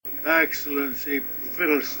Excellency,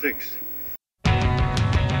 fiddlesticks.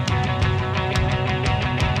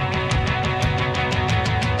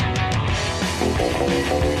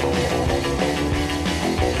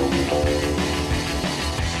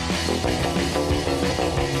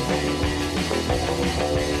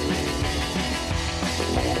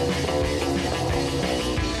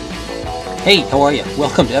 Hey, how are you?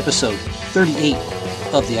 Welcome to episode 38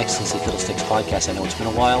 of the Excellency Fiddlesticks podcast. I know it's been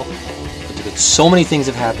a while, but so many things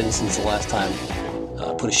have happened since the last time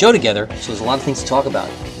I put a show together, so there's a lot of things to talk about.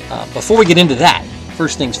 Before we get into that,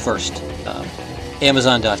 first things first,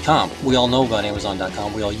 Amazon.com. We all know about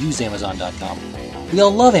Amazon.com. We all use Amazon.com. We all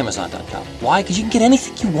love Amazon.com. Why? Because you can get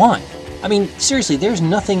anything you want. I mean, seriously, there's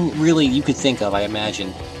nothing really you could think of, I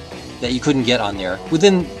imagine, that you couldn't get on there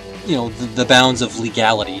within, the bounds of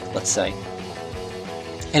legality, let's say.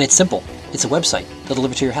 And it's simple. It's a website. They'll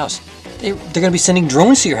deliver to your house. They're going to be sending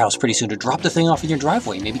drones to your house pretty soon to drop the thing off in your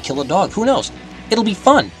driveway, maybe kill a dog. Who knows? It'll be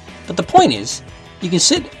fun. But the point is, you can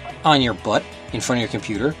sit on your butt in front of your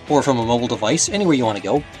computer or from a mobile device, anywhere you want to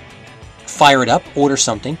go, fire it up, order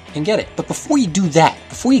something, and get it. But before you do that,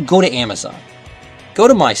 before you go to Amazon, go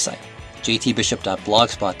to my site,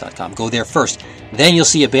 jtbishop.blogspot.com. Go there first. Then you'll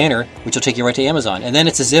see a banner which will take you right to Amazon. And then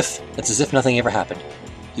it's as if nothing ever happened.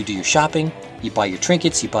 You do your shopping, you buy your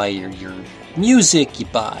trinkets, you buy your music, you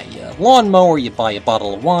buy a lawnmower, you buy a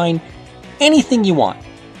bottle of wine, anything you want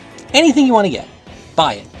to get,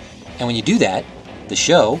 buy it. And when you do that, the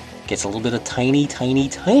show gets a little bit of tiny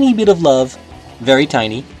bit of love, very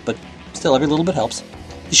tiny, but still every little bit helps.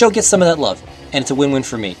 The show gets some of that love, and it's a win-win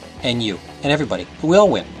for me, and you, and everybody. We all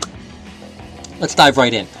win. Let's dive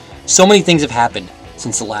right in. So many things have happened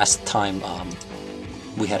since the last time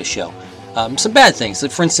we had a show. Some bad things.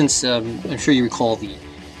 For instance, I'm sure you recall the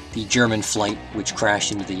German flight which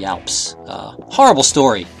crashed into the Alps. Horrible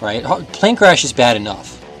story, right? Plane crash is bad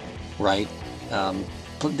enough, right?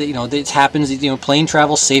 It happens. Plane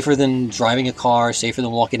travel safer than driving a car, safer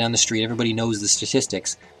than walking down the street. Everybody knows the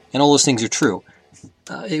statistics, and all those things are true.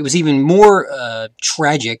 It was even more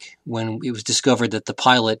tragic when it was discovered that the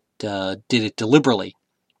pilot did it deliberately.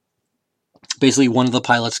 Basically, one of the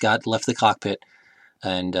pilots left the cockpit,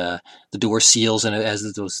 and the door seals, and as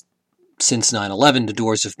those since 9/11, the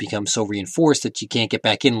doors have become so reinforced that you can't get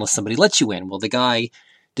back in unless somebody lets you in. Well, the guy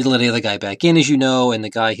didn't let the other guy back in, as you know, and the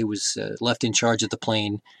guy who was left in charge of the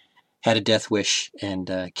plane had a death wish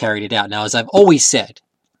and carried it out. Now, as I've always said,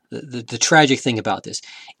 the tragic thing about this,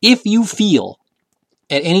 if you feel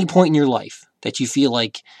at any point in your life that you feel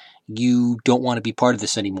like you don't want to be part of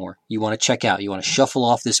this anymore, you want to check out, you want to shuffle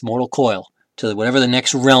off this mortal coil to whatever the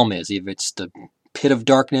next realm is, if it's the pit of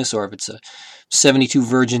darkness or if it's a 72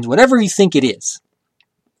 virgins, whatever you think it is,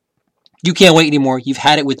 you can't wait anymore. You've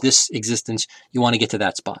had it with this existence. You want to get to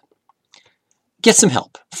that spot. Get some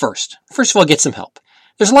help first. First of all, get some help.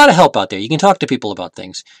 There's a lot of help out there. You can talk to people about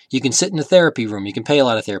things. You can sit in a therapy room. You can pay a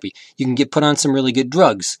lot of therapy. You can get put on some really good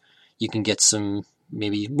drugs. You can get some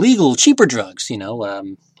maybe legal, cheaper drugs,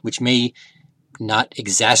 which may not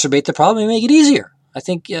exacerbate the problem and make it easier. I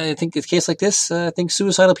think in a case like this, I think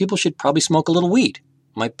suicidal people should probably smoke a little weed.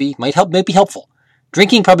 Might be helpful.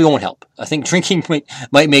 Drinking probably won't help. I think drinking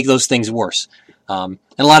might make those things worse. And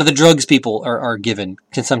a lot of the drugs people are given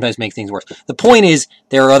can sometimes make things worse. The point is,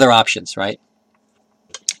 there are other options, right?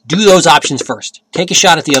 Do those options first. Take a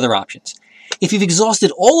shot at the other options. If you've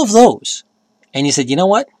exhausted all of those, and you said, you know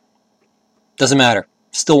what? Doesn't matter.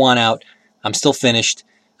 Still want out. I'm still finished.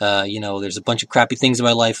 There's a bunch of crappy things in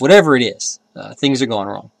my life. Whatever it is, things are going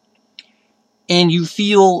wrong. And you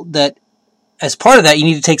feel that as part of that, you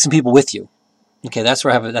need to take some people with you. Okay, that's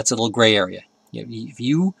where that's a little gray area. If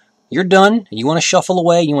you're done and you want to shuffle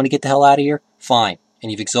away, you want to get the hell out of here, fine.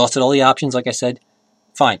 And you've exhausted all the options, like I said,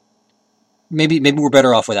 fine. Maybe we're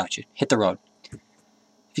better off without you. Hit the road. If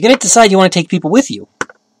you're going to decide you want to take people with you,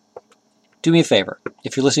 do me a favor.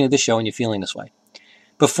 If you're listening to this show and you're feeling this way,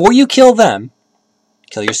 before you kill them,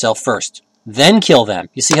 kill yourself first. Then kill them.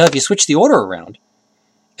 You see how if you switch the order around,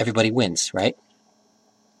 everybody wins, right?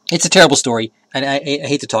 It's a terrible story, and I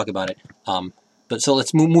hate to talk about it. But so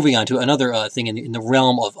let's moving on to another thing in the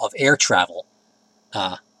realm of air travel,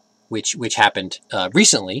 which happened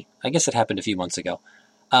recently. I guess it happened a few months ago.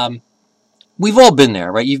 We've all been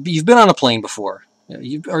there, right? You've been on a plane before,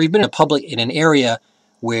 you've been in an area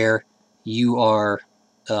where you are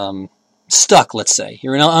stuck. Let's say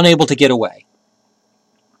you're unable to get away,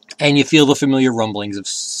 and you feel the familiar rumblings of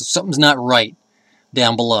something's not right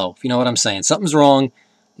down below. If you know what I'm saying, something's wrong.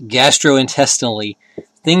 Gastrointestinally,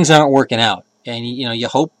 things aren't working out, and you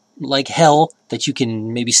hope like hell that you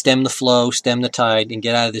can maybe stem the flow, stem the tide, and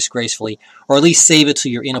get out of this gracefully, or at least save it so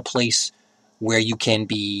you're in a place where you can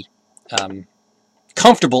be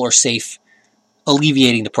comfortable or safe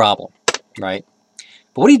alleviating the problem, right?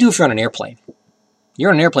 But what do you do if you're on an airplane? You're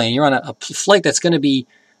on an airplane, you're on a flight that's going to be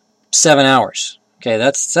 7 hours. Okay,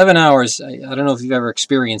 that's 7 hours. I don't know if you've ever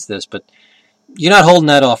experienced this, but you're not holding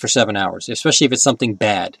that off for 7 hours, especially if it's something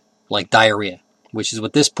bad, like diarrhea, which is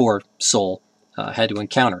what this poor soul had to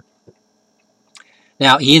encounter.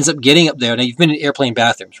 Now, he ends up getting up there. Now, you've been in airplane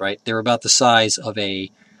bathrooms, right? They're about the size of I'd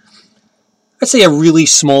say a really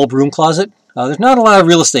small broom closet. There's not a lot of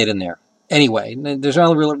real estate in there. Anyway, there's not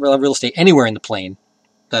a lot of real estate anywhere in the plane.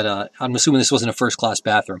 That I'm assuming this wasn't a first-class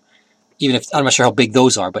bathroom, even if I'm not sure how big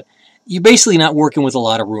those are. But you're basically not working with a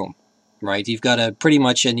lot of room, right? You've got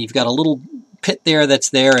you've got a little pit there that's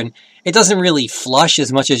there, and it doesn't really flush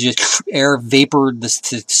as much as just air vapor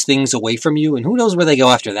things away from you. And who knows where they go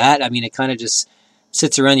after that? I mean, it kind of just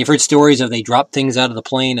sits around. You've heard stories of they drop things out of the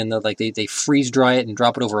plane and they freeze dry it and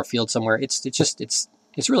drop it over a field somewhere.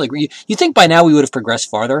 It's really great. You think by now we would have progressed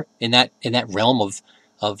farther in that realm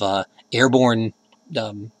of airborne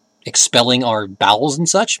expelling our bowels and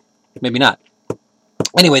such? Maybe not.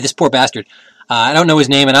 Anyway, this poor bastard. I don't know his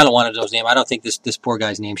name, and I don't want to know his name. I don't think this poor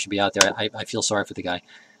guy's name should be out there. I feel sorry for the guy.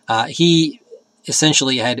 He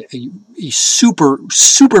essentially had a super,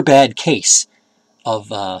 super bad case of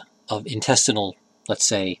intestinal, let's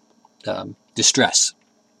say, distress.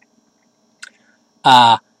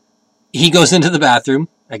 He goes into the bathroom.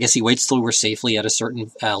 I guess he waits till we're safely at a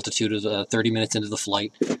certain altitude, 30 minutes into the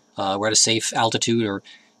flight. We're at a safe altitude, or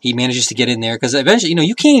he manages to get in there, because eventually,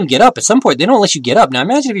 you can't even get up. At some point, they don't let you get up. Now,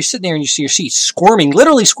 imagine if you're sitting there and you see your seat squirming,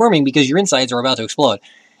 literally squirming, because your insides are about to explode,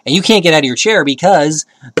 and you can't get out of your chair because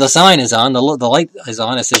the sign is on, the light is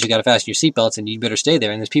on, it says you got to fasten your seatbelts, and you better stay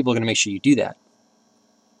there, and there's people going to make sure you do that.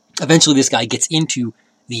 Eventually, this guy gets into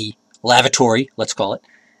the lavatory, let's call it,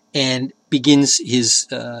 and begins his...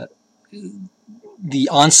 the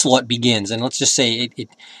onslaught begins, and let's just say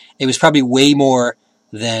it was probably way more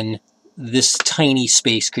than this tiny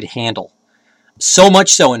space could handle. So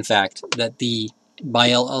much so, in fact, that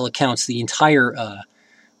by all accounts, the entire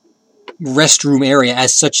restroom area,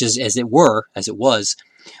 as such as it was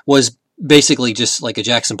basically just like a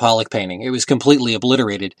Jackson Pollock painting. It was completely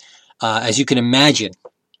obliterated. As you can imagine,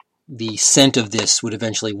 the scent of this would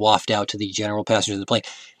eventually waft out to the general passengers of the plane.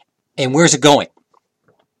 And where's it going?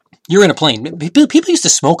 You're in a plane. People used to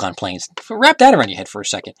smoke on planes. Wrap that around your head for a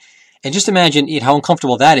second. And just imagine how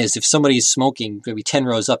uncomfortable that is if somebody is smoking maybe 10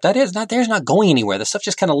 rows up. There's not going anywhere. The stuff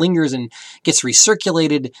just kind of lingers and gets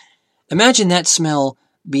recirculated. Imagine that smell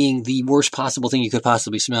being the worst possible thing you could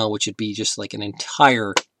possibly smell, which would be just like an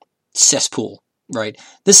entire cesspool, right?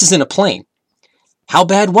 This is in a plane. How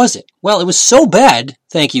bad was it? Well, it was so bad.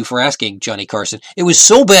 Thank you for asking, Johnny Carson. It was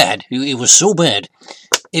so bad. It was so bad.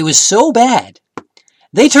 It was so bad.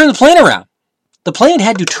 They turned the plane around. The plane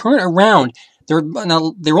had to turn around. They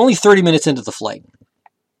were only 30 minutes into the flight.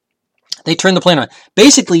 They turned the plane around.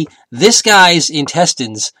 Basically, this guy's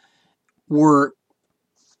intestines were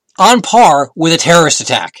on par with a terrorist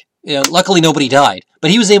attack. Luckily, nobody died.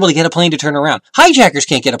 But he was able to get a plane to turn around. Hijackers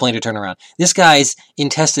can't get a plane to turn around. This guy's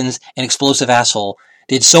intestines and explosive asshole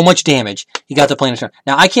did so much damage, he got the plane to turn.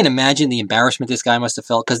 Now, I can't imagine the embarrassment this guy must have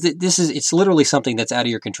felt, because it's literally something that's out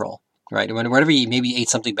of your control. Right? Whenever he maybe ate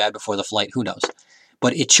something bad before the flight, who knows?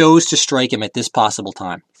 But it chose to strike him at this possible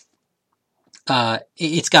time.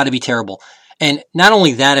 It's got to be terrible. And not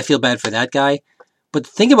only that, I feel bad for that guy, but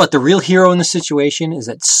think about the real hero in the situation is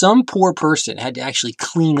that some poor person had to actually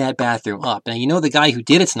clean that bathroom up. Now, the guy who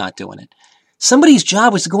did it's not doing it. Somebody's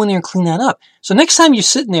job was to go in there and clean that up. So next time you're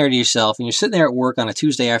sitting there to yourself, and you're sitting there at work on a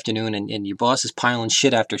Tuesday afternoon, and your boss is piling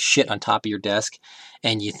shit after shit on top of your desk,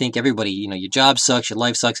 and you think everybody, your job sucks, your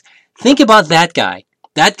life sucks, think about that guy.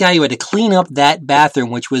 That guy who had to clean up that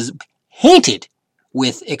bathroom, which was painted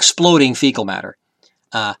with exploding fecal matter.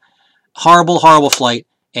 Horrible, horrible flight.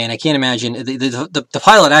 And I can't imagine, the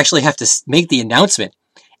pilot actually have to make the announcement.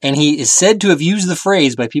 And he is said to have used the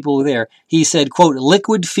phrase by people who were there. He said, quote,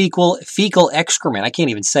 liquid fecal excrement. I can't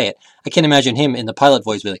even say it. I can't imagine him in the pilot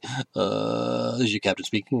voice be like, this is your captain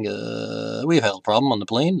speaking. We've had a problem on the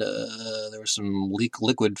plane. There was some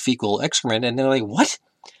liquid fecal excrement. And they're like, what?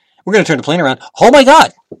 We're going to turn the plane around. Oh my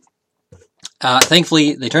God.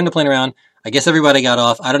 Thankfully, they turned the plane around. I guess everybody got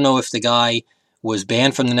off. I don't know if the guy was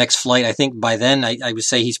banned from the next flight. I think by then, I would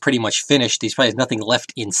say he's pretty much finished. He's probably has nothing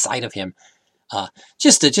left inside of him.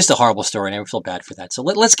 Just a horrible story, and I feel bad for that. So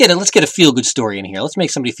let's get a feel-good story in here. Let's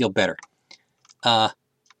make somebody feel better.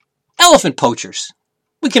 Elephant poachers.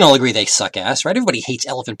 We can all agree they suck ass, right? Everybody hates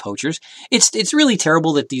elephant poachers. It's really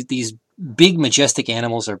terrible that these big, majestic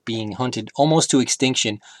animals are being hunted almost to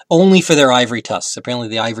extinction only for their ivory tusks. Apparently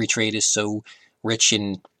the ivory trade is so rich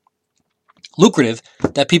and lucrative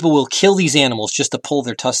that people will kill these animals just to pull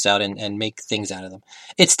their tusks out and make things out of them.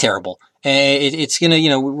 It's terrible. It's going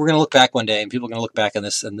to, we're going to look back one day and people are going to look back on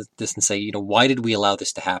this and say, why did we allow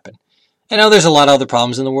this to happen? I know there's a lot of other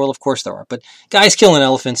problems in the world. Of course there are. But guys killing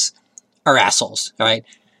elephants are assholes, all right?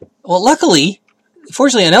 Well, luckily,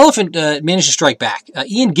 fortunately, an elephant managed to strike back.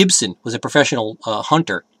 Ian Gibson was a professional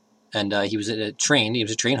hunter, and he was a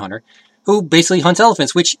trained hunter, who basically hunts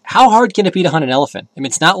elephants, which, how hard can it be to hunt an elephant? I mean,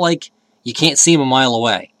 it's not like you can't see them a mile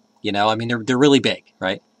away, I mean, they're really big,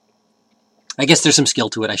 right? I guess there's some skill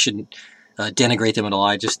to it. I shouldn't denigrate them at all.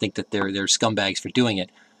 I just think that they're scumbags for doing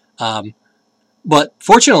it. But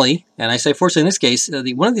fortunately, and I say fortunately in this case,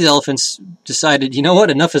 one of these elephants decided, you know what,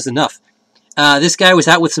 enough is enough. This guy was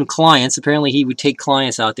out with some clients. Apparently he would take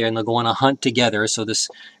clients out there and they'll go on a hunt together. So this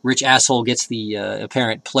rich asshole gets the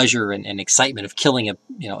apparent pleasure and excitement of killing an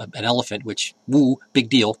elephant, which, woo, big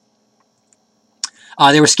deal.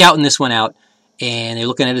 They were scouting this one out and they were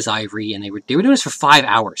looking at his ivory and they were doing this for 5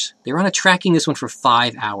 hours. They were on tracking this one for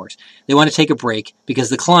 5 hours. They wanted to take a break because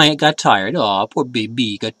the client got tired. Oh, poor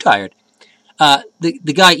baby got tired.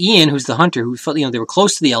 The guy, Ian, who's the hunter, who felt, they were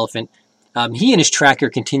close to the elephant, he and his tracker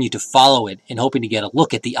continued to follow it and hoping to get a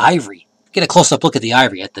look at the ivory, get a close-up look at the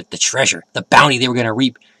ivory, at the treasure, the bounty they were going to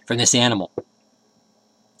reap from this animal.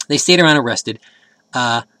 They stayed around and rested.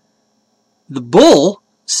 The bull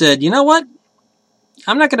said, you know what?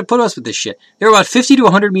 I'm not going to put us with this shit. They were about 50 to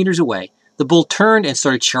 100 meters away. The bull turned and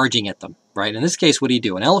started charging at them, right? In this case, what do you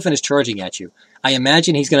do? An elephant is charging at you. I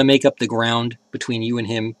imagine he's going to make up the ground between you and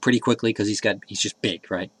him pretty quickly because he's just big,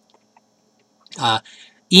 right?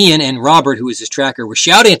 Ian and Robert, who is his tracker, were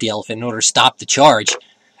shouting at the elephant in order to stop the charge.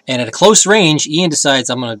 And at a close range, Ian decides,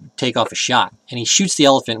 I'm going to take off a shot. And he shoots the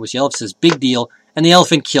elephant, which the elephant says, big deal. And the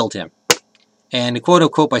elephant killed him. And quote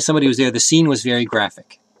unquote, by somebody who was there, the scene was very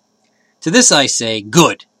graphic. To this I say,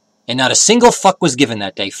 good. And not a single fuck was given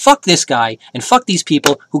that day. Fuck this guy and fuck these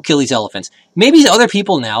people who kill these elephants. Maybe other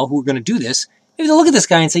people now who are going to do this, maybe they'll look at this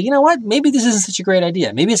guy and say, you know what? Maybe this isn't such a great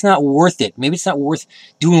idea. Maybe it's not worth it. Maybe it's not worth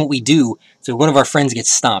doing what we do so one of our friends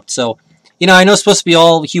gets stomped. So, I know it's supposed to be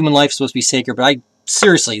all human life is supposed to be sacred, but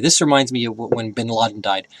seriously, this reminds me of when Bin Laden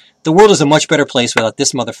died. The world is a much better place without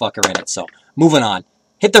this motherfucker in it. So, moving on.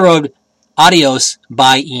 Hit the road. Adios.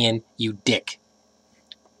 Bye, Ian, you dick.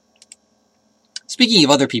 Speaking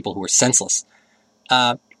of other people who are senseless, you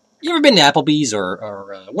ever been to Applebee's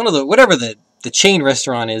or one of whatever the chain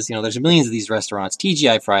restaurant is? There's millions of these restaurants,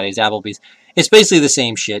 TGI Fridays, Applebee's. It's basically the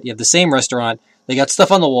same shit. You have the same restaurant. They got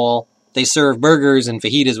stuff on the wall. They serve burgers and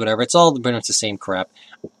fajitas, whatever. It's all pretty much the same crap.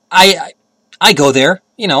 I go there,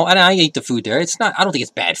 and I ate the food there. I don't think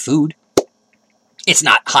it's bad food. It's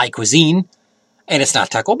not high cuisine, and it's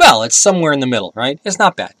not Taco Bell. It's somewhere in the middle, right? It's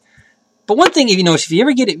not bad. But one thing, if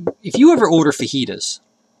you ever order fajitas,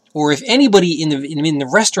 or if anybody in the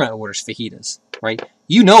restaurant orders fajitas, right,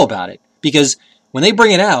 you know about it. Because when they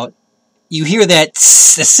bring it out, you hear that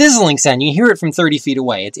sizzling sound. You hear it from 30 feet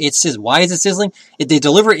away. It's sizzling. Why is it sizzling? They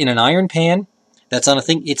deliver it in an iron pan that's on a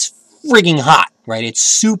thing. It's frigging hot, right? It's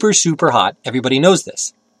super, super hot. Everybody knows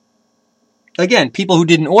this. Again, people who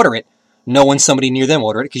didn't order it know when somebody near them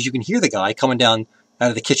ordered it because you can hear the guy coming down out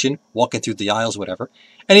of the kitchen, walking through the aisles, whatever,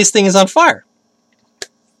 and his thing is on fire.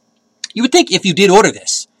 You would think if you did order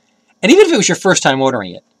this, and even if it was your first time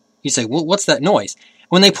ordering it, you'd say, well, what's that noise?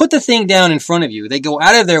 When they put the thing down in front of you, they go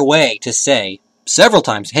out of their way to say several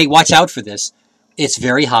times, hey, watch out for this. It's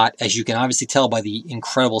very hot, as you can obviously tell by the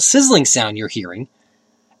incredible sizzling sound you're hearing,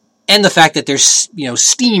 and the fact that there's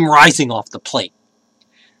steam rising off the plate.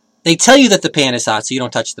 They tell you that the pan is hot, so you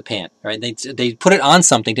don't touch the pan, right? They put it on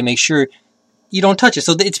something to make sure you don't touch it.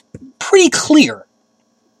 So it's pretty clear.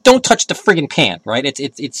 Don't touch the friggin' pan, right?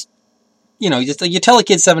 It's you tell a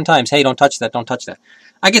kid 7 times, hey, don't touch that, don't touch that.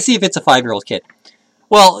 I can see if it's a 5-year-old kid.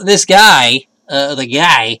 Well, this guy,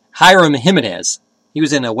 Hiram Jimenez, he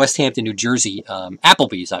was in West Hampton, New Jersey,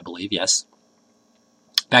 Applebee's, I believe, yes,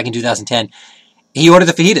 back in 2010. He ordered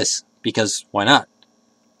the fajitas, because why not?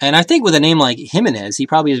 And I think with a name like Jimenez, he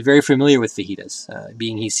probably is very familiar with fajitas,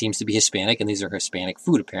 being he seems to be Hispanic, and these are Hispanic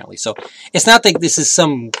food, apparently. So it's not like this is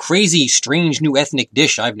some crazy, strange new ethnic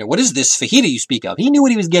dish. What is this fajita you speak of? He knew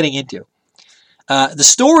what he was getting into. The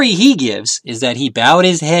story he gives is that he bowed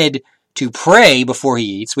his head to pray before he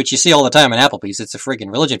eats, which you see all the time in Applebee's. It's a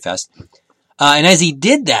friggin' religion fest. And as he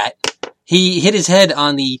did that, he hit his head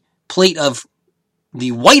on the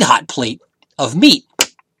white-hot plate of meat.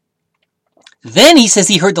 Then he says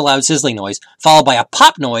he heard the loud sizzling noise, followed by a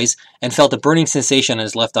pop noise, and felt a burning sensation on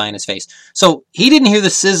his left eye and his face. So he didn't hear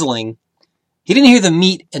the sizzling He didn't hear the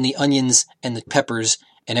meat and the onions and the peppers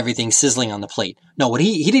and everything sizzling on the plate. No,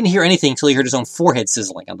 he didn't hear anything until he heard his own forehead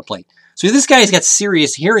sizzling on the plate. So this guy's got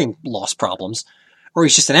serious hearing loss problems, or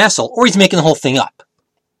he's just an asshole, or he's making the whole thing up.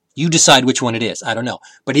 You decide which one it is. I don't know.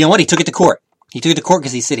 But you know what? He took it to court. He took it to court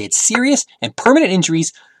because he said he had serious and permanent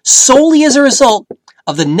injuries solely as a result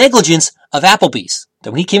of the negligence of Applebee's.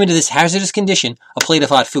 That when he came into this hazardous condition, a plate of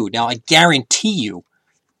hot food. Now, I guarantee you,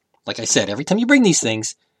 like I said, every time you bring these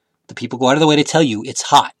things, the people go out of the way to tell you it's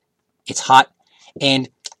hot. It's hot. And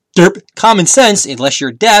derp, common sense, unless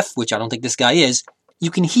you're deaf, which I don't think this guy is, you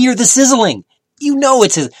can hear the sizzling. You know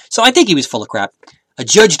it's his. So I think he was full of crap. A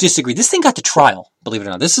judge disagreed. This thing got to trial, believe it or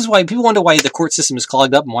not. This is why people wonder why the court system is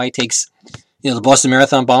clogged up and why it takes, the Boston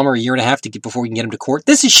Marathon bomber a year and a half to get before we can get him to court.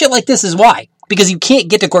 This is shit like this is why. Because you can't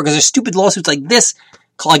get to court because there's stupid lawsuits like this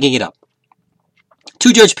clogging it up.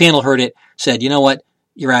 Two-judge panel heard it, said, you know what?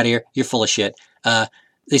 You're out of here. You're full of shit.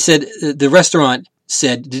 They said the restaurant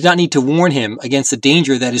did not need to warn him against the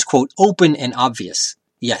danger that is, quote, open and obvious.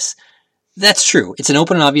 Yes, that's true. It's an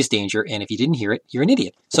open and obvious danger, and if you didn't hear it, you're an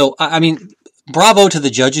idiot. So, I mean, bravo to the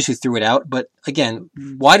judges who threw it out, but again,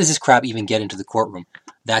 why does this crap even get into the courtroom?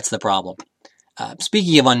 That's the problem.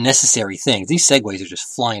 Speaking of unnecessary things, these segues are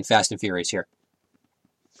just flying fast and furious here.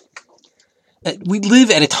 We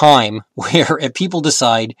live at a time where people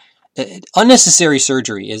decide unnecessary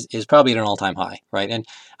surgery is probably at an all-time high, right? And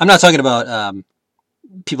I'm not talking about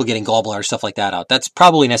people getting gallbladder, stuff like that out. That's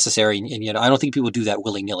probably necessary, and I don't think people do that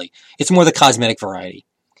willy-nilly. It's more the cosmetic variety.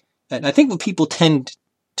 And I think what people tend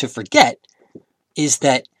to forget is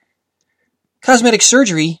that cosmetic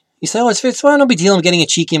surgery, you say, it's no big deal. I'm getting a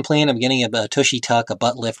cheek implant. I'm getting a tushy tuck, a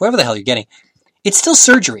butt lift, whatever the hell you're getting. It's still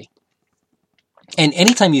surgery. And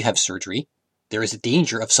anytime you have surgery, there is a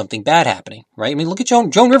danger of something bad happening, right? I mean, look at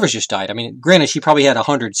Joan Rivers just died. I mean, granted, she probably had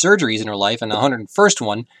 100 surgeries in her life, and the 101st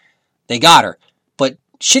one, they got her. But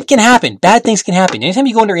shit can happen. Bad things can happen. Anytime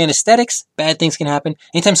you go under anesthetics, bad things can happen.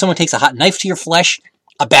 Anytime someone takes a hot knife to your flesh,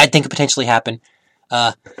 a bad thing could potentially happen.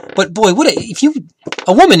 But boy,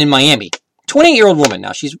 a woman in Miami, 28-year-old woman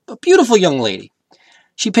now, she's a beautiful young lady.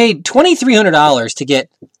 She paid $2,300 to get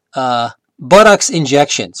buttocks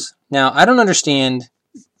injections. Now, I don't understand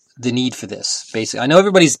the need for this, basically. I know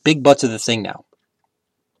everybody's big butts are the thing now.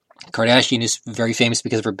 Kardashian is very famous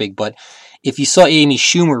because of her big butt. If you saw Amy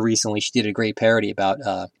Schumer recently, she did a great parody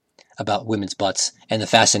about women's butts and the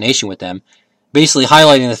fascination with them, basically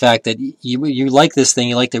highlighting the fact that you like this thing,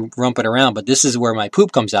 you like to rump it around, but this is where my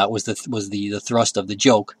poop comes out, was the thrust of the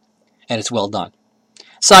joke, and it's well done.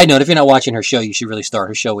 Side note, if you're not watching her show, you should really start.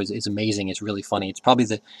 Her show is amazing. It's really funny. It's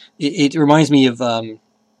probably it reminds me of,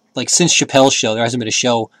 like, since Chappelle's show, there hasn't been a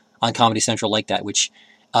show on Comedy Central like that, which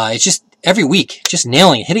it's just every week, just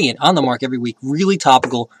nailing it, hitting it on the mark every week. Really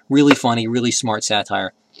topical, really funny, really smart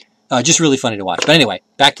satire. Just really funny to watch. But anyway,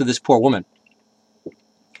 back to this poor woman.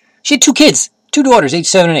 She had 2 kids, 2 daughters, age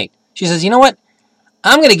 7 and 8. She says, you know what?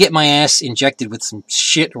 I'm going to get my ass injected with some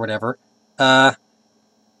shit or whatever. And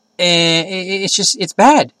it's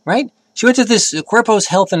bad, right? She went to this Cuerpos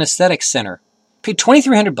Health and Aesthetics Center. Paid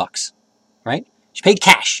 $2,300, right? She paid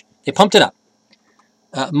cash. They pumped it up.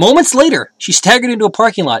 Moments later, she staggered into a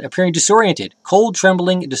parking lot, appearing disoriented, cold,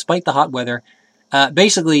 trembling, despite the hot weather.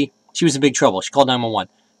 Basically, she was in big trouble. She called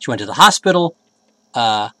 911. She went to the hospital,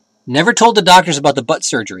 never told the doctors about the butt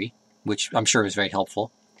surgery, which I'm sure was very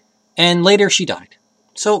helpful, and later she died.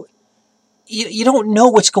 So, you don't know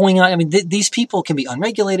what's going on. I mean, these people can be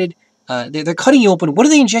unregulated. They're cutting you open. What are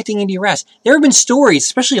they injecting into your ass? There have been stories,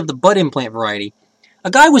 especially of the butt implant variety.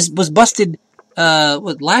 A guy was busted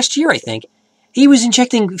last year, I think. He was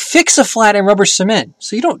injecting Fix-A-Flat and rubber cement.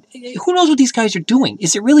 So who knows what these guys are doing?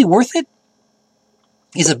 Is it really worth it?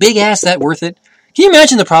 Is a big ass that worth it? Can you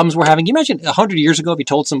imagine the problems we're having? Can you imagine 100 years ago if you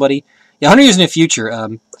told somebody, 100 years in the future,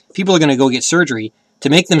 people are going to go get surgery to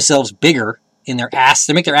make themselves bigger in their ass,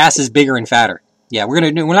 to make their asses bigger and fatter. Yeah, we're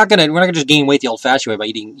not gonna just gain weight the old-fashioned way by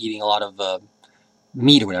eating a lot of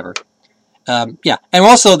meat or whatever. Yeah, and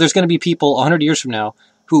also there's going to be people 100 years from now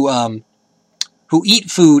who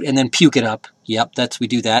eat food and then puke it up. Yep, we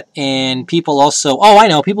do that. And people also,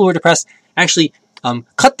 people who are depressed actually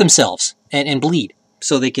cut themselves and bleed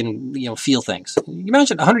so they can, feel things. You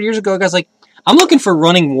imagine 100 years ago, a guy's like, I'm looking for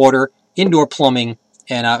running water, indoor plumbing,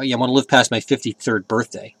 and I want to live past my 53rd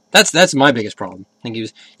birthday. That's my biggest problem. I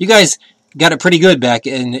think you guys got it pretty good back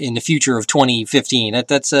in the future of 2015.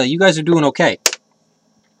 That's you guys are doing okay.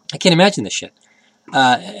 I can't imagine this shit.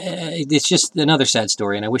 It's just another sad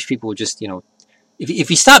story, and I wish people would just, if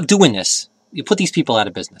you stop doing this, you put these people out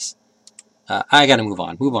of business. I got to move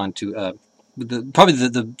on. Move on to probably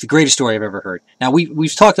the greatest story I've ever heard. Now,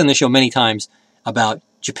 we've talked on this show many times about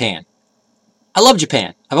Japan. I love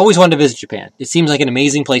Japan. I've always wanted to visit Japan. It seems like an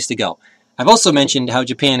amazing place to go. I've also mentioned how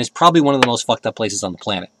Japan is probably one of the most fucked up places on the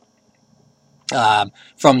planet.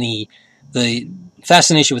 From the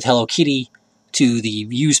fascination with Hello Kitty to the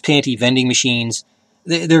used panty vending machines.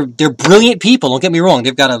 They're brilliant people, don't get me wrong.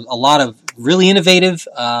 They've got a lot of really innovative,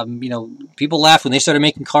 people laughed when they started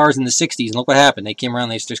making cars in the 60s, and look what happened. They came around,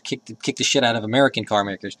 they just kicked the shit out of American car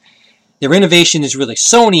makers. Their innovation is really,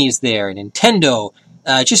 Sony is there, and Nintendo,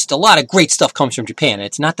 just a lot of great stuff comes from Japan, and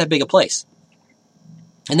it's not that big a place.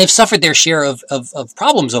 And they've suffered their share of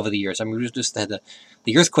problems over the years. I mean, we just had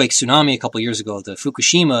the earthquake, tsunami a couple of years ago, the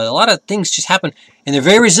Fukushima, a lot of things just happen, and they're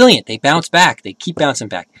very resilient. They bounce back. They keep bouncing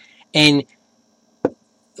back. And,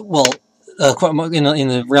 well, in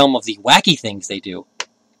the realm of the wacky things they do,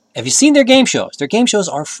 have you seen their game shows? Their game shows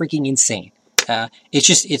are freaking insane.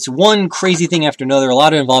 It's one crazy thing after another, a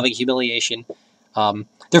lot of involving humiliation.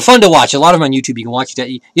 They're fun to watch. A lot of them on YouTube. You can watch that.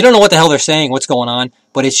 You don't know what the hell they're saying, what's going on,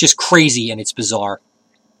 but it's just crazy and it's bizarre.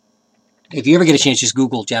 If you ever get a chance, just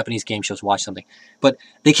Google Japanese game shows, watch something. But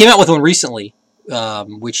they came out with one recently,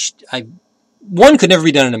 which one could never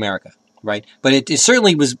be done in America, right? But it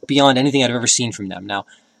certainly was beyond anything I've ever seen from them. Now,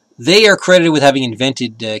 they are credited with having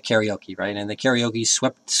invented karaoke, right? And the karaoke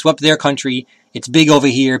swept their country. It's big over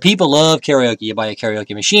here. People love karaoke. You buy a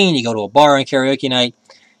karaoke machine, you go to a bar on karaoke night.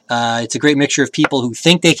 It's a great mixture of people who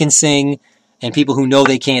think they can sing and people who know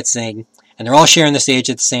they can't sing. And they're all sharing the stage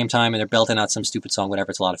at the same time, and they're belting out some stupid song,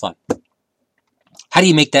 whatever. It's a lot of fun. How do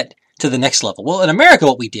you make that to the next level? Well, in America,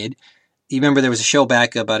 what we did, you remember there was a show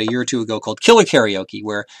back about a year or two ago called Killer Karaoke,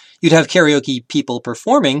 where you'd have karaoke people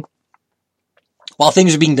performing while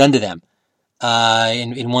things are being done to them.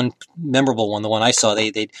 In one memorable one, the one I saw,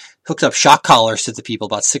 they'd hooked up shock collars to the people,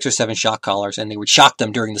 about 6 or 7 shock collars, and they would shock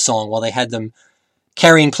them during the song while they had them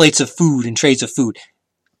carrying plates of food and trays of food.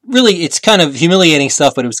 Really, it's kind of humiliating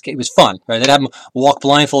stuff, but it was fun, right? They'd have them walk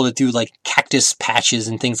blindfolded through like cactus patches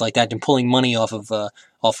and things like that, and pulling money off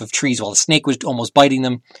of trees while the snake was almost biting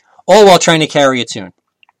them, all while trying to carry a tune.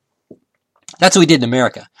 That's what we did in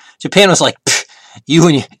America. Japan was like,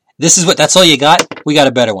 that's all you got? We got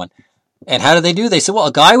a better one. And how did they do? They said, well,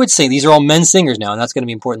 a guy would sing. These are all men singers now, and that's going to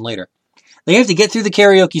be important later. They have to get through the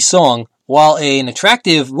karaoke song while an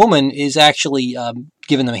attractive woman is actually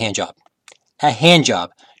giving them a hand job. A hand job.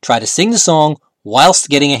 Try to sing the song whilst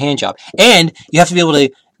getting a hand job. And you have to be able to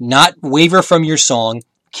not waver from your song,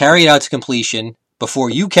 carry it out to completion before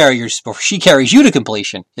she carries you to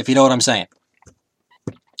completion, if you know what I'm saying.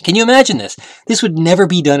 Can you imagine this? This would never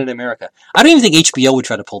be done in America. I don't even think HBO would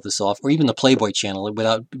try to pull this off, or even the Playboy channel,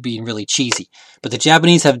 without being really cheesy. But the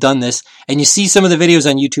Japanese have done this, and you see some of the videos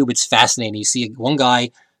on YouTube, it's fascinating. You see one guy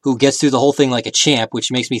who gets through the whole thing like a champ,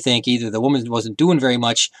 which makes me think either the woman wasn't doing very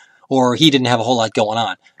much, or he didn't have a whole lot going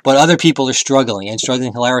on. But other people are struggling, and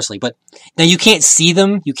struggling hilariously. But now you can't see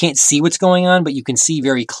them, you can't see what's going on, but you can see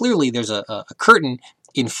very clearly there's a curtain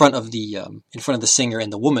in front of the singer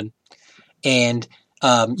and the woman, and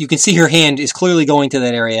you can see her hand is clearly going to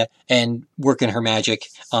that area and working her magic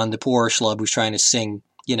on the poor schlub who's trying to sing,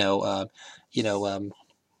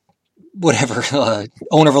 whatever,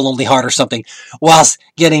 Owner of a Lonely Heart or something, whilst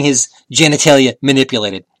getting his genitalia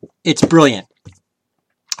manipulated. It's brilliant.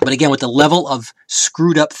 But again, with the level of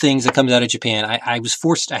screwed up things that comes out of Japan, I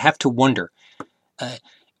have to wonder,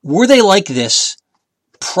 were they like this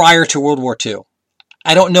prior to World War II?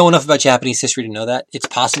 I don't know enough about Japanese history to know that. It's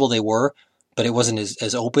possible they were, but it wasn't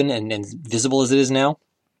as open and visible as it is now.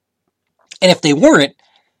 And if they weren't,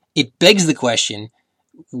 it begs the question,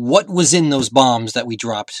 what was in those bombs that we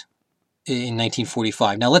dropped in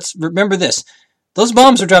 1945? Now let's remember this. Those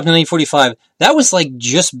bombs were dropped in 1945. That was like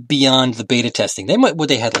just beyond the beta testing.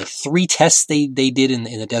 They had like 3 tests they did in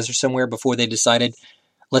the desert somewhere before they decided,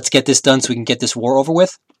 let's get this done so we can get this war over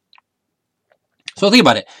with. So think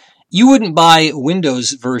about it. You wouldn't buy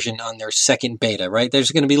Windows version on their second beta, right?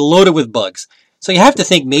 There's going to be loaded with bugs. So you have to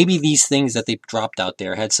think maybe these things that they dropped out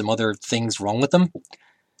there had some other things wrong with them.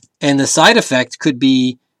 And the side effect could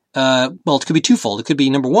be, it could be twofold. It could be,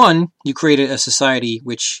 number one, you created a society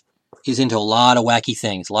which is into a lot of wacky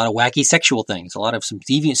things, a lot of wacky sexual things, a lot of some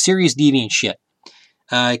serious deviant shit.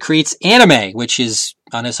 It creates anime, which is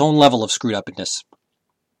on its own level of screwed upness.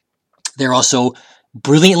 They're also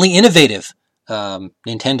brilliantly innovative.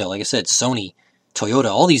 Nintendo, like I said, Sony, Toyota,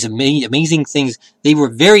 all these amazing things. They were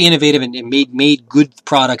very innovative and made good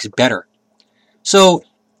products better. So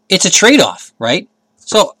it's a trade-off, right?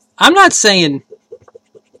 So I'm not saying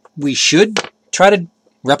we should try to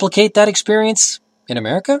replicate that experience in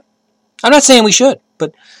America. I'm not saying we should,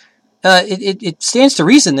 but it stands to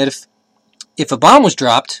reason that if a bomb was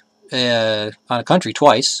dropped on a country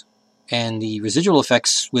twice, And the residual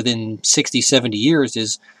effects within 60, 70 years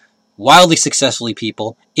is wildly successful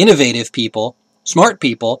people, innovative people, smart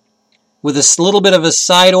people, with a little bit of a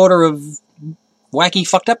side order of wacky,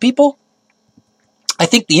 fucked up people. I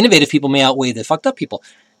think the innovative people may outweigh the fucked up people,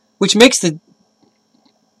 which makes the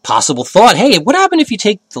possible thought, hey, what happened if you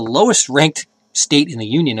take the lowest ranked state in the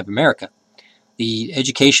Union of America, the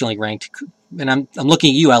educationally ranked, and I'm looking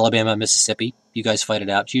at you, Alabama, Mississippi. You guys fight it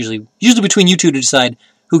out. It's usually between you two to decide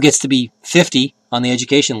who gets to be 50 on the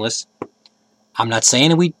education list. I'm not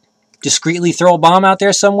saying we discreetly throw a bomb out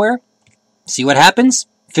there somewhere, see what happens.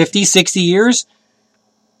 50, 60 years,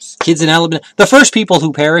 kids in Alabama, the first people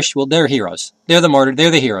who perish, well, they're heroes. They're the martyrs. They're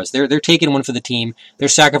the heroes. They're taking one for the team. They're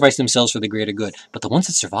sacrificing themselves for the greater good. But the ones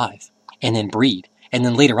that survive and then breed, and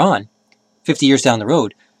then later on, 50 years down the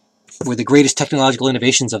road, where the greatest technological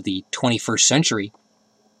innovations of the 21st century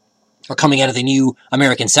are coming out of the new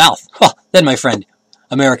American South, well, then, my friend,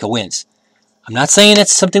 America wins. I'm not saying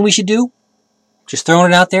that's something we should do. Just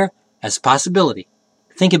throwing it out there as a possibility.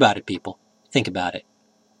 Think about it, people. Think about it.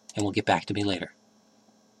 And we'll get back to me later.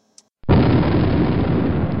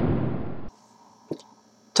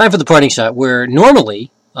 Time for the parting shot, where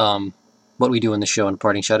normally what we do in the show in the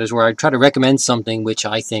parting shot is where I try to recommend something which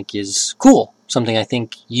I think is cool, something I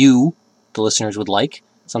think you, the listeners, would like,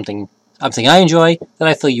 something I enjoy that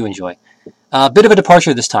I feel you enjoy. A bit of a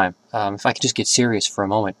departure this time, if I could just get serious for a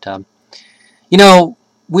moment.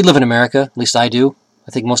 We live in America, at least I do.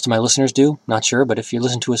 I think most of my listeners do, not sure, but if you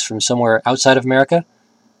listen to us from somewhere outside of America,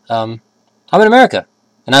 I'm in America,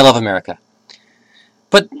 and I love America.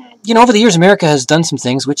 But, over the years, America has done some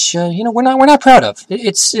things which, we're not proud of.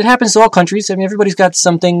 It happens to all countries. I mean, everybody's got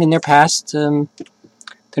something in their past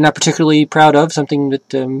they're not particularly proud of, something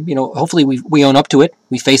that, hopefully we own up to it,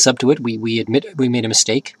 we face up to it, we admit we made a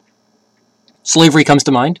mistake. Slavery comes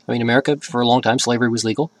to mind. I mean, America, for a long time, slavery was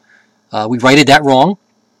legal. We righted that wrong.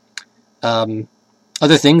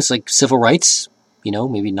 Other things like civil rights,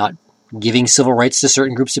 maybe not giving civil rights to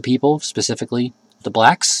certain groups of people, specifically the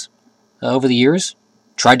blacks, over the years.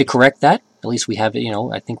 Tried to correct that. At least we have,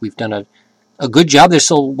 I think we've done a good job. There's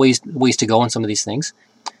still ways to go on some of these things.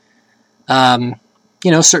 Certain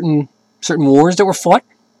wars that were fought,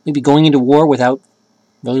 maybe going into war without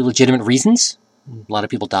really legitimate reasons. A lot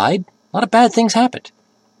of people died. A lot of bad things happened.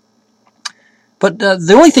 But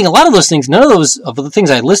the only thing, a lot of those things, none of those, of the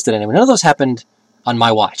things I listed anyway, none of those happened on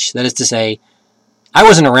my watch. That is to say, I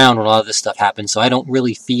wasn't around when a lot of this stuff happened, so I don't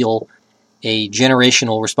really feel a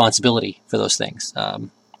generational responsibility for those things.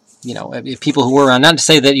 If people who were around, not to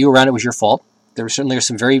say that you were around, it was your fault. There were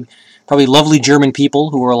some very, probably lovely German people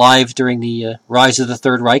who were alive during the rise of the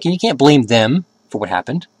Third Reich, and you can't blame them for what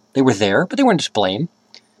happened. They were there, but they weren't to blame.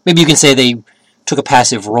 Maybe you can say they took a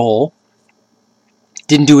passive role,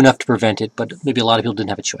 didn't do enough to prevent it, but maybe a lot of people didn't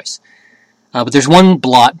have a choice. But there's one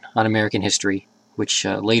blot on American history, which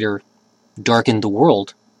later darkened the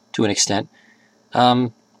world to an extent,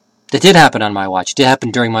 that did happen on my watch. It did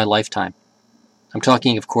happen during my lifetime. I'm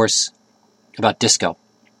talking, of course, about disco.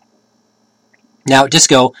 Now,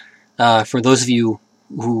 disco, for those of you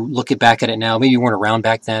who look back at it now, maybe you weren't around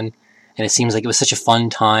back then, and it seems like it was such a fun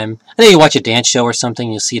time. I think you watch a dance show or something,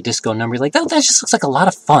 and you'll see a disco number, you're like, that just looks like a lot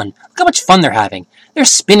of fun. Look how much fun they're having. They're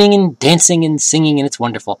spinning and dancing and singing, and it's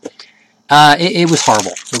wonderful. It was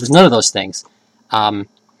horrible. It was none of those things.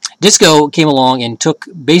 Disco came along and took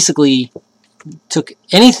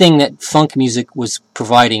anything that funk music was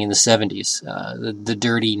providing in the 70s, the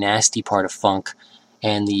dirty, nasty part of funk,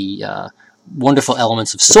 and the wonderful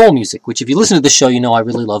elements of soul music, which if you listen to this show, you know I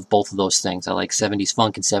really love both of those things. I like 70s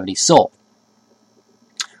funk and 70s soul.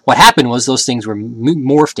 What happened was those things were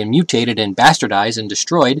morphed and mutated and bastardized and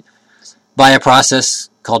destroyed by a process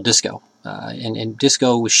called disco. And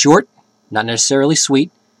disco was short, not necessarily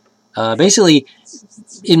sweet. Basically,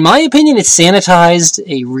 in my opinion, it sanitized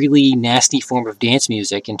a really nasty form of dance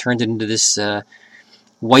music and turned it into this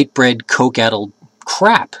white bread, coke-addled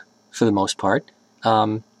crap, for the most part.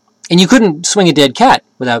 And you couldn't swing a dead cat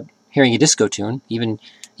without hearing a disco tune. Even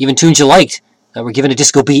tunes you liked were given a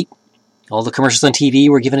disco beat. All the commercials on TV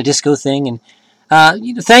were given a disco thing.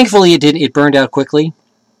 And thankfully, it burned out quickly.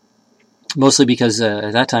 Mostly because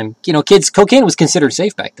at that time, cocaine was considered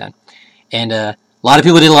safe back then. And a lot of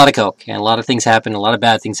people did a lot of coke. And a lot of things happened. A lot of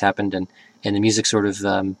bad things happened. And the music sort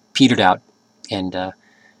of petered out. And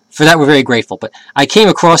for that, we're very grateful. But I came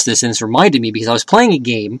across this, and it's reminded me because I was playing a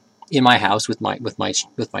game in my house with my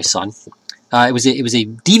son. It was a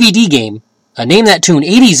DVD game. Name that tune,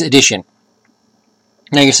 80s edition.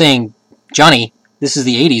 Now you're saying, Johnny, this is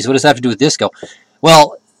the 80s. What does that have to do with disco?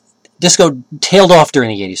 Well, disco tailed off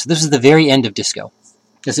during the 80s. So this is the very end of disco,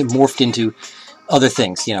 as it morphed into other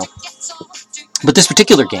things, you know. But this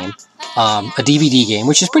particular game, a DVD game,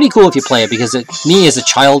 which is pretty cool if you play it, because me as a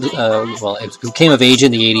child, who came of age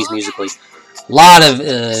in the 80s musically, a lot of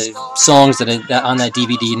songs that are on that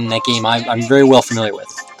DVD in that game I'm very well familiar with.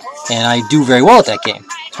 And I do very well at that game,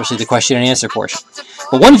 especially the question and answer portion.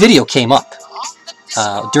 But one video came up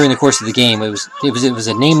during the course of the game. It was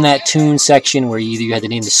a name that tune section where either you had to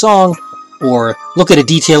name the song or look at a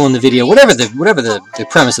detail in the video, whatever the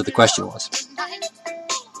premise of the question was.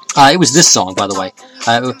 It was this song, by the way.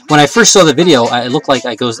 When I first saw the video, it looked like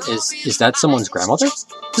is that someone's grandmother?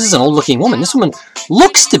 This is an old-looking woman. This woman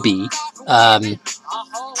looks to be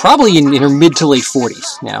probably in her mid to late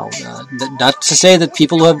 40s. Now, not to say that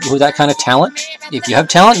people who have that kind of talent, if you have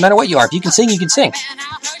talent, no matter what you are, if you can sing, you can sing.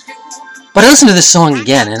 But I listened to this song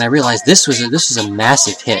again, and I realized this was a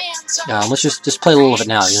massive hit. Let's just play a little of it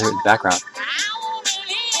now. You hear it in the background.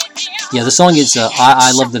 Yeah, the song is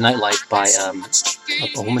I Love the Nightlife by a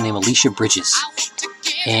woman named Alicia Bridges.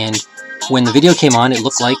 And when the video came on, it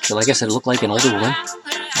looked like I said, it looked like an older woman.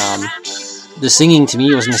 The singing, to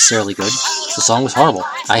me, wasn't necessarily good. The song was horrible.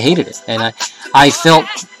 I hated it. And I felt,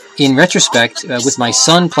 in retrospect, with my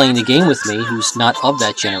son playing the game with me, who's not of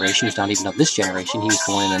that generation, who's not even of this generation, he was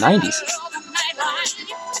born in the 90s,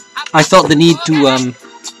 I felt the need to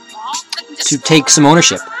take some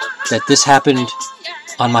ownership that this happened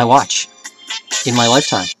on my watch, in my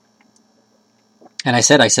lifetime. And I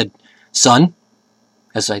said, son,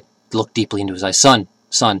 as I looked deeply into his eyes, son,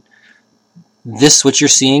 this, what you're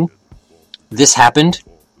seeing, this happened,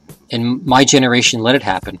 and my generation let it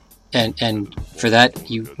happen. And for that,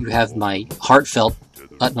 you have my heartfelt,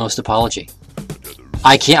 utmost apology.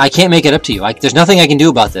 I can't make it up to you. There's nothing I can do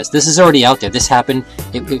about this. This is already out there. This happened.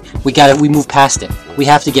 We move past it. We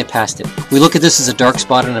have to get past it. We look at this as a dark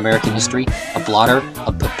spot in American history, a blotter,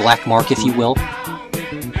 a black mark, if you will.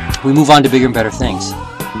 We move on to bigger and better things.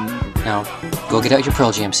 Now, go get out your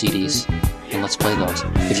Pearl Jam CDs, and let's play those.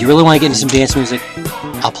 If you really want to get into some dance music,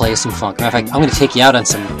 I'll play you some funk. Matter of fact, I'm going to take you out on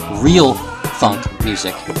some real funk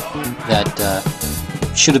music that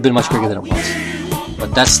should have been much bigger than it was.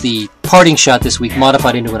 But that's the parting shot this week,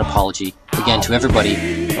 modified into an apology. Again, to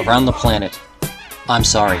everybody around the planet, I'm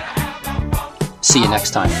sorry. See you next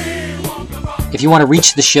time. If you want to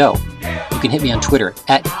reach the show, you can hit me on Twitter,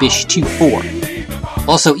 @Bish24.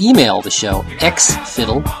 Also, email the show,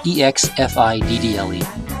 exfiddle, EXFIDDLE,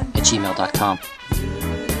 @gmail.com.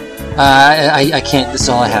 I can't, this is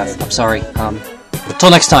all I have. I'm sorry. Until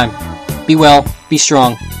next time, be well, be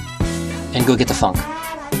strong, and go get the funk.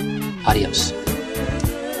 Adios.